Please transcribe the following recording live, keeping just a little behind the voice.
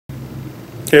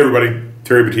Hey everybody,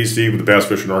 Terry Battisti with the Bass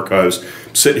Fishing Archives.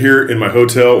 I'm sitting here in my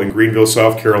hotel in Greenville,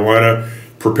 South Carolina,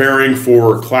 preparing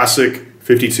for Classic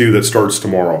 52 that starts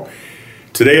tomorrow.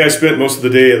 Today I spent most of the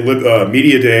day at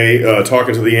Media Day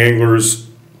talking to the anglers.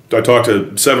 I talked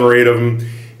to 7 or 8 of them,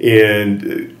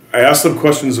 and I asked them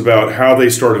questions about how they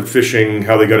started fishing,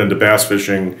 how they got into bass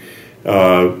fishing,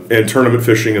 and tournament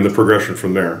fishing, and the progression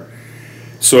from there.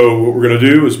 So what we're going to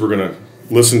do is we're going to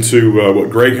listen to what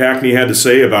Greg Hackney had to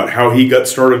say about how he got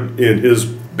started in his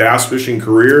bass fishing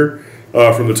career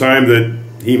from the time that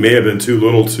he may have been too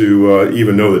little to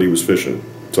even know that he was fishing.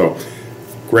 So,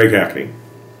 Greg Hackney.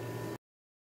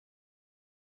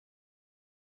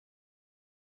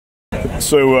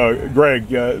 So,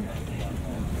 Greg,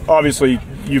 obviously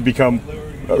you've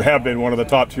have been one of the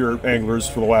top tier anglers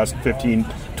for the last 15,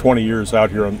 20 years out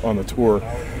here on the tour.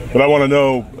 But I want to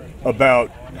know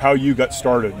about how you got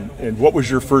started and what was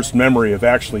your first memory of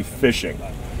actually fishing?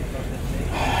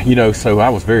 You know, so I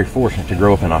was very fortunate to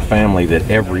grow up in a family that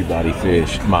everybody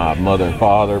fished. My mother and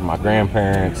father, my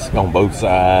grandparents on both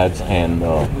sides, and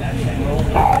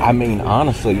I mean,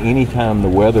 honestly, anytime the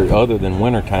weather, other than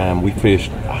wintertime, we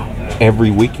fished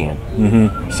every weekend.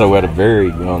 Mm-hmm. So at a very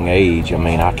young age, I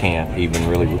mean, I can't even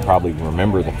really probably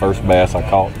remember the first bass I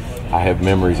caught. I have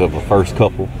memories of the first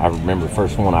couple. I remember the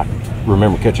first one I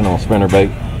remember catching on a spinnerbait,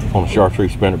 on a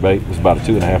chartreuse spinnerbait. It was about a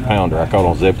 2.5 pounder. I caught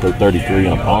on Zebco 33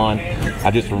 in a pond.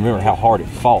 I just remember how hard it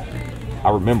fought.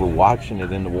 I remember watching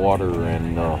it in the water,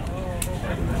 and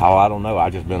I don't know. I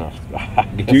guess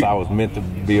I was meant to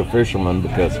be a fisherman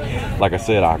because, like I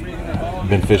said, I've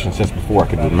been fishing since before I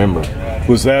could remember.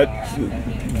 Was that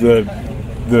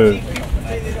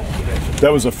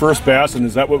that was the first bass, and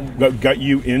is that what got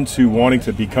you into wanting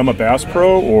to become a bass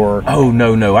pro, or? Oh,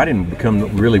 no. I didn't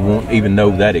even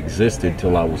know that existed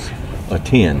till I was a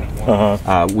 10.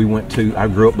 I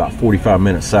grew up about 45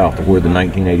 minutes south of where the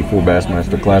 1984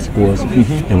 Bassmaster Classic was,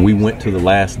 and we went to the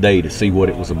last day to see what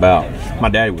it was about. My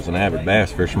daddy was an avid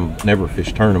bass fisherman, never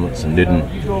fished tournaments, and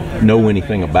didn't know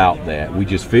anything about that. We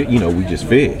just fished,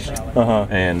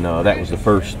 and that was the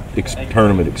first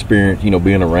tournament experience,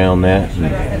 being around that.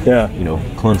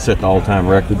 And, Clun set the all-time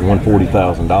record, won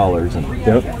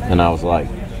 $40,000, and I was like,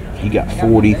 he got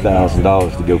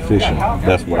 $40,000 to go fishing.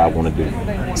 That's what I want to do.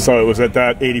 So it was at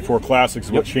that 84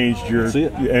 Classics what changed your... That's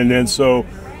it. And then so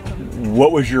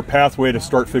what was your pathway to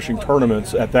start fishing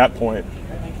tournaments at that point?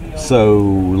 So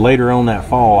later on that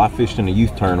fall, I fished in a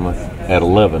youth tournament at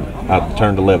 11. I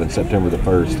turned 11 September the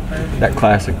 1st. That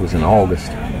Classic was in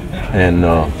August. And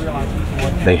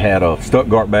they had a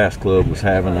Stuttgart Bass Club was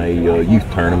having a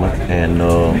youth tournament, and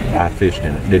I fished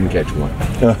in it. Didn't catch one.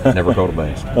 Never caught a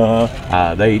bass.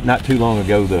 They not too long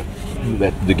ago, the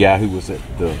guy who was at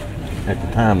the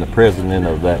time the president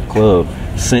of that club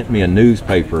sent me a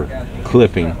newspaper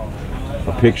clipping,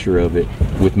 a picture of it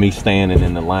with me standing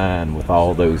in the line with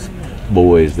all those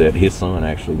boys that his son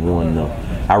actually won.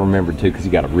 I remember too because he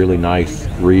got a really nice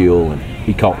reel and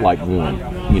he caught like one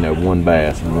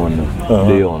bass and won the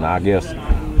deal. And I guess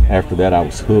after that I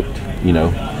was hooked.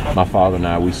 My father and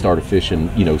I, we started fishing,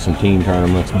 some team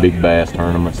tournaments, big bass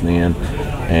tournaments then.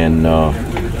 And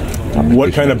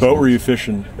what kind of boat were you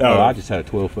fishing? I just had a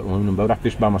 12-foot aluminum boat. I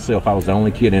fished by myself. I was the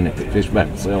only kid in it that fished by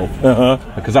myself.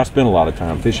 Because I spent a lot of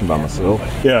time fishing by myself.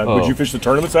 Yeah. Would you fish the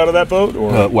tournaments out of that boat?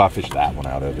 Or? Well, I fished that one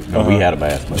out of it. No, we had a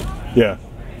bass boat. Yeah.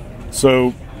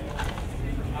 So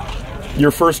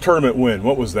your first tournament win,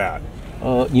 what was that?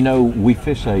 We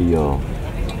fished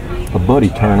a buddy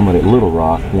tournament at Little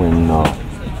Rock when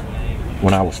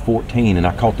I was 14, and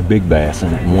I caught the big bass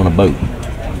and won a boat.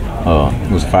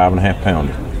 It was a 5.5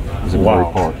 pounder. It was at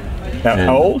Murray Park.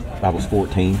 How old? I was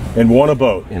 14. And won a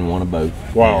boat.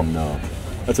 Wow. And,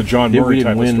 that's a John Murray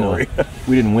type of story.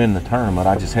 We didn't win the tournament.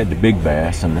 I just had the big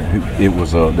bass, and it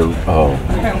was an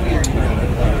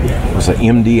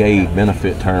MDA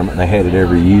benefit tournament. They had it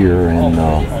every year, and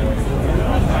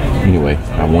anyway,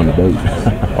 I won the boat.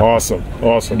 Awesome.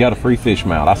 Got a free fish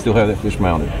mount. I still have that fish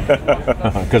mounted.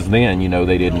 Because then,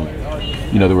 they didn't,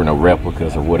 there were no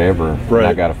replicas or whatever. Right.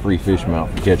 I got a free fish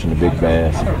mount for catching the big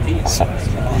bass.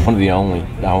 I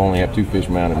only have 2 fish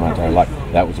mounted in my entire life.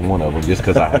 That was one of them, just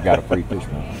because I got a free fish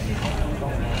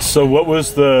mount. So what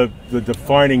was the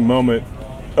defining moment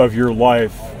of your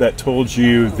life that told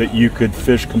you that you could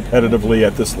fish competitively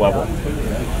at this level?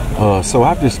 So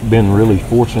I've just been really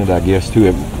fortunate, I guess,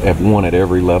 to have won at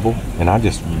every level, and I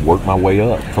just worked my way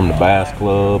up from the bass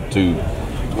club to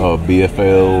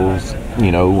BFLs,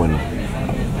 and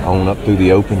on up through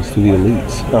the opens to the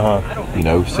elites.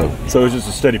 So it was just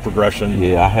a steady progression.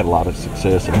 Yeah, I had a lot of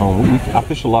success at home. I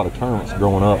fished a lot of tournaments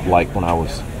growing up, like when I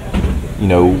was,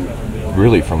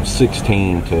 really from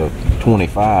 16 to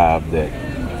 25 that,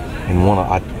 and won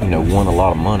a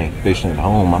lot of money fishing at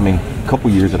home. I mean, a couple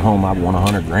years at home, I won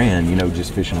 $100 grand,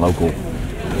 just fishing local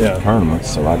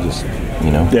tournaments. So I just,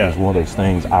 it was one of those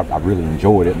things. I really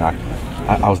enjoyed it, and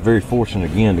I was very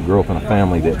fortunate again to grow up in a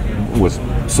family that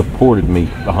supported me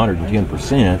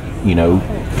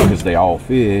 110%, because they all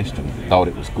fished and thought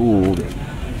it was cool.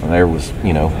 And there was,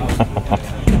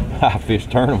 I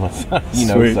fished tournaments,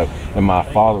 Sweet. So, and my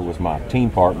father was my team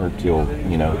partner till,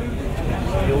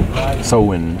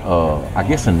 so in, I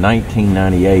guess in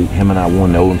 1998, him and I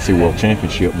won the OMC World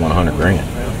Championship, won $100 grand.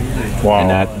 Wow.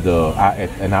 And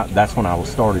that's when I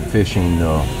started fishing,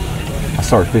 I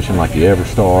started fishing like the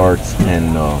Everstarts,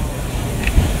 and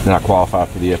then I qualified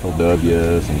for the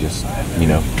FLWs, and just,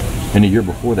 and the year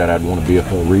before that I'd won a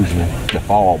BFL regional the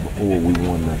fall before we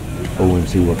won the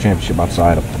OMC World Championship. I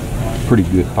had a pretty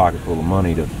good pocket full of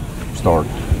money to start,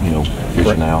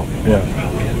 fishing out. Yeah,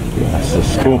 it's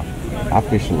just cool. I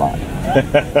fish a lot.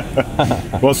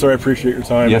 Well, sir, I appreciate your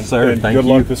time. Yes, sir. And Thank good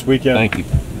you. luck this weekend. Thank you.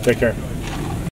 Take care.